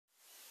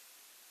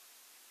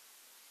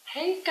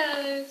Hey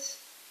guys,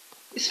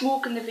 it's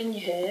Morgan Lavinia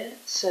here.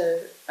 So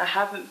I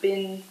haven't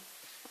been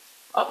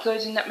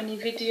uploading that many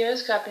videos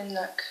because I've been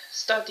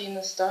studying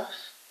and stuff.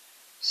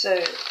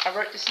 So I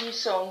wrote this new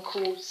song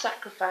called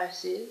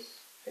Sacrifices.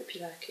 Hope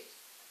you like it.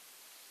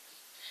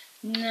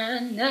 Na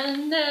na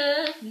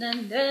na na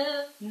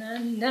na na na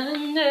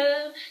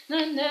na na na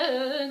na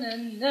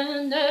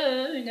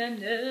na na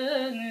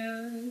na.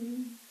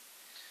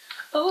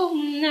 Oh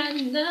na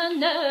na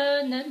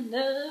na na na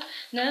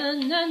na na na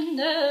na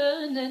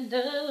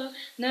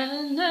na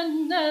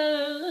na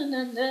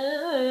na na.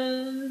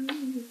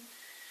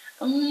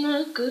 I'm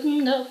not good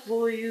enough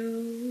for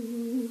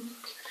you.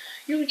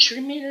 You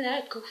treat me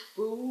like a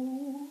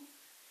fool.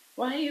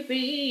 Why you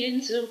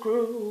being so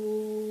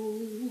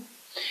cruel?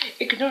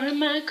 Ignoring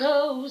my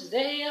calls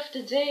day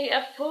after day.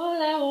 I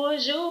thought I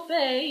was your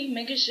babe,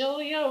 making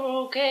sure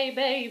you're okay,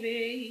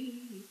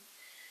 baby.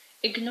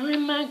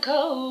 Ignoring my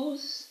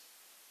calls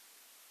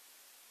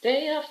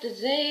day after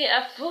day.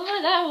 I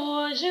thought I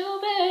was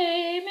your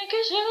babe,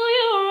 making sure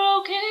you're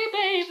okay,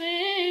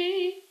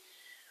 baby.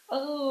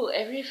 Oh,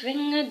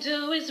 everything I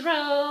do is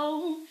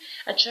wrong.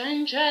 I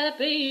try to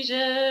please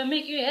you,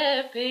 make you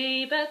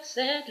happy, but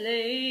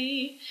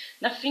sadly,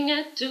 nothing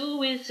I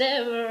do is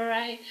ever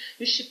right.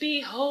 You should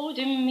be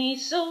holding me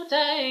so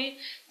tight,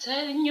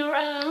 tight in your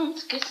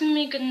arms, kissing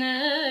me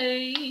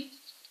goodnight.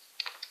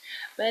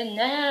 But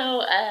now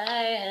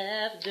I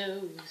have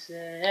to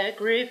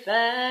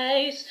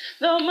sacrifice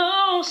the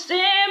most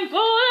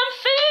important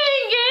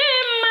thing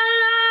in my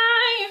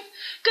life.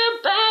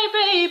 Goodbye,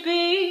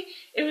 baby.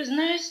 It was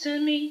nice to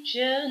meet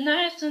you,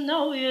 nice to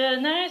know you,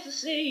 nice to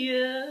see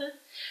you.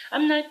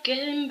 I'm not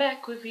getting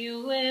back with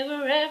you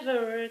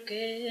ever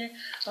again.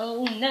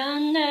 Oh na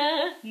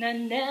na na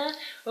na,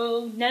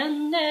 oh na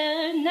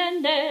na na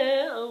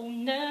na, oh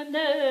na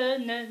na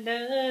na na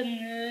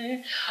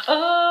na.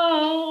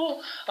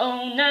 Oh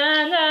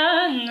na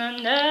na na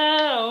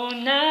na, oh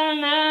na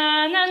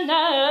na na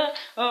na,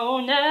 oh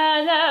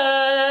na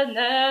na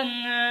na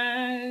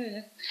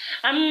na.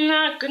 I'm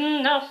not good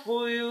enough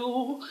for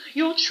you.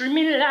 You treat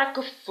me like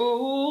a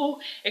fool.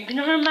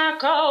 Ignore my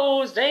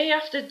calls day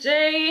after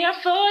day. I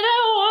thought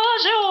I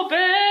was your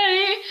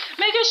babe,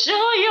 making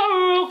sure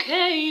you're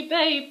okay,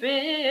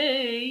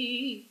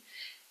 baby.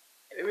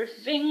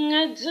 Everything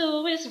I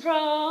do is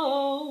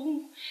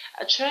wrong.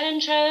 I try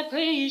to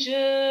please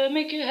you,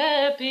 make you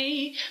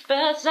happy,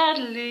 but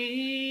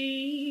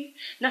sadly,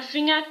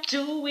 nothing I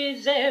do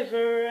is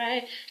ever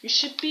right. You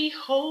should be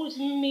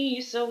holding me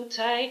so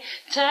tight,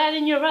 tight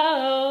in your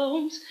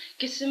arms,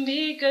 kissing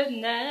me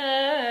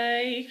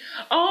goodnight.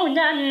 Oh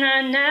na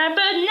na na,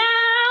 but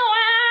now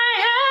I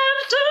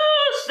have to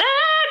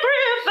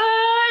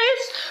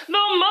sacrifice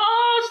the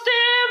most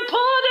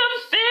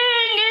important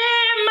thing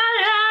in my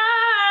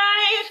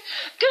life.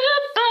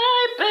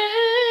 Goodbye,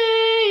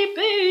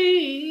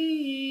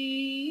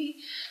 baby.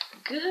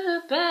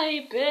 Goodbye,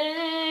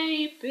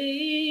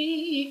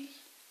 baby.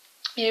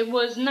 It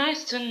was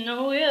nice to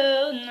know you,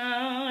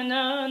 no,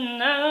 no,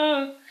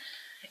 no.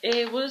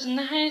 It was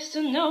nice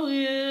to know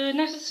you,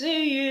 nice to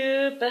see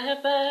you,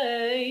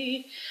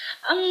 bye-bye.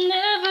 I'm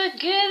never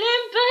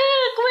getting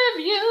back with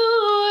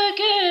you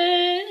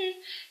again.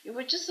 You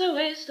were just a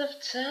waste of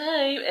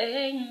time,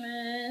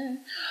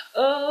 amen.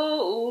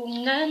 Oh,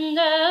 na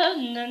na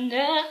na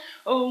na,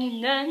 oh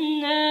na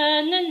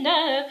na na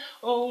na,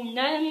 oh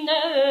na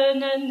na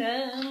na na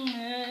na.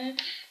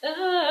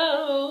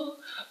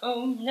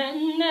 Oh na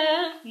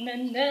na na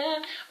na,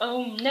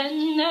 oh na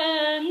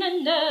na na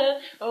na,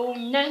 oh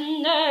na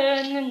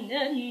na na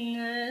na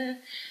na.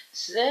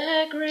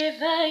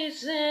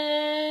 Sacrifices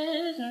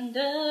and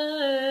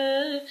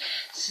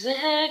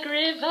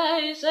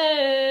sacrifices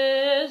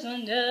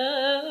and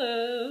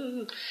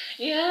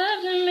you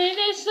have to make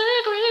these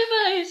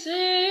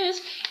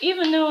sacrifices,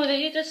 even though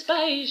they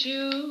despise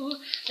you,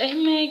 they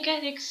may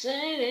get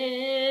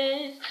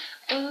excited.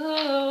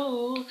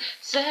 Oh,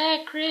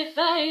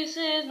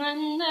 sacrifices, na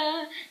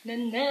na na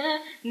na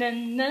na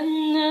na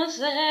na,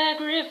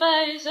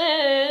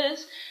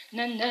 sacrifices,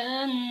 na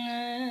na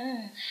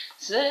na,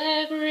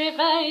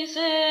 sacrifices,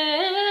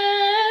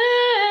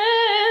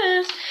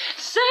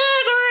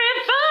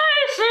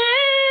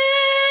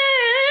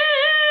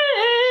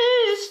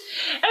 sacrifices.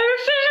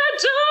 Everything I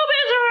do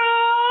is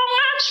wrong.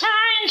 I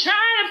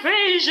try to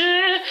please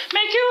you,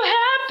 make you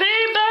happy,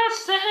 but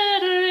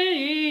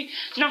sadly,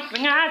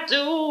 nothing I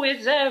do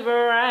is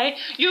ever right.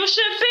 You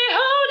should be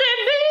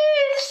holding me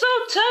so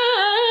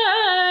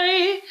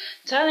tight,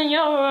 tight in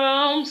your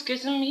arms,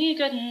 kissing me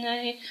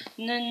goodnight.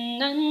 Na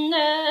na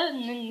na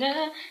na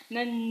na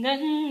na na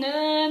na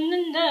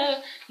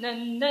na na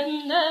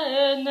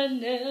na na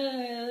na.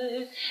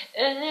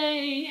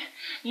 Hey,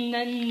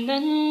 na na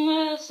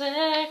na,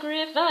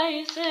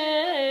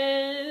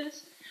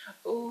 sacrifices.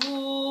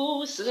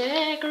 Ooh,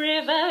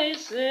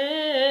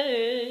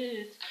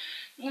 sacrifices.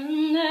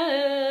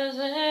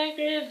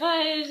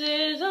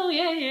 Sacrifices, oh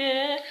yeah,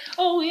 yeah,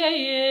 oh yeah,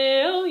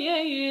 yeah, oh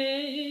yeah,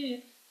 yeah.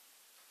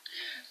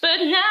 But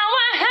now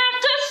I have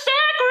to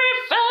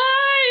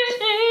sacrifice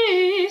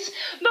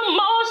the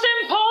most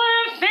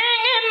important thing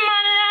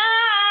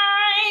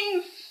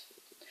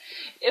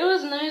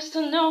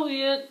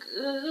later,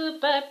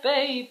 goodbye,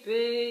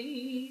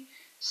 baby.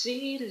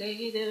 See you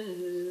later.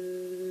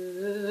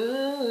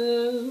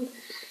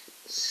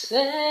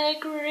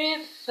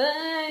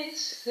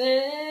 Sacrifices,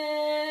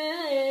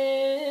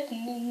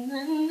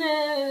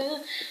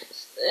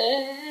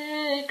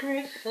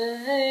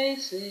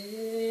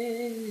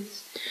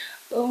 sacrifices.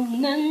 Oh,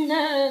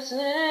 nana,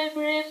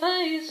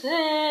 sacrifices,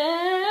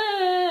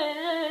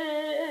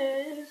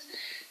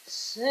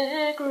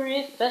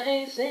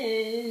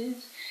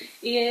 sacrifices,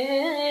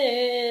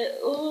 yeah.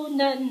 Oh,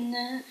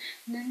 nana,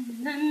 nana,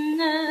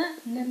 nana,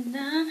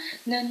 nana,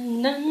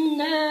 nana,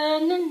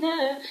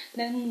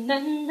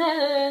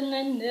 nana,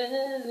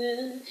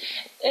 nana,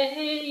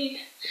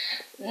 hey.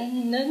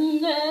 Nana,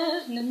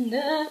 nana,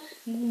 nana,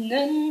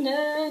 nana,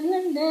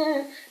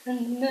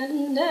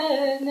 nana,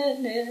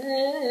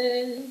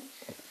 nana.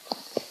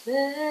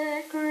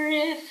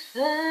 Sacrifices,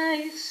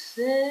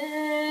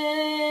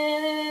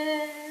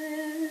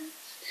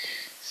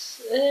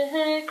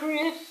 sacrifices.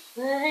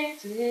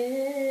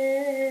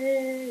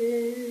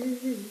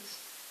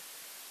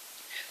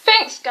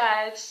 Thanks,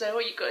 guys. So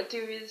what you gotta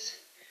do is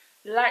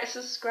like,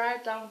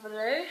 subscribe down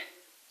below.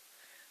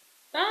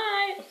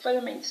 Bye. Follow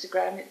me on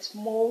Instagram. It's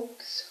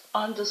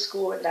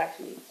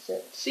Morgs_Lavely.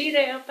 So see you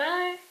later.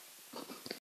 Bye.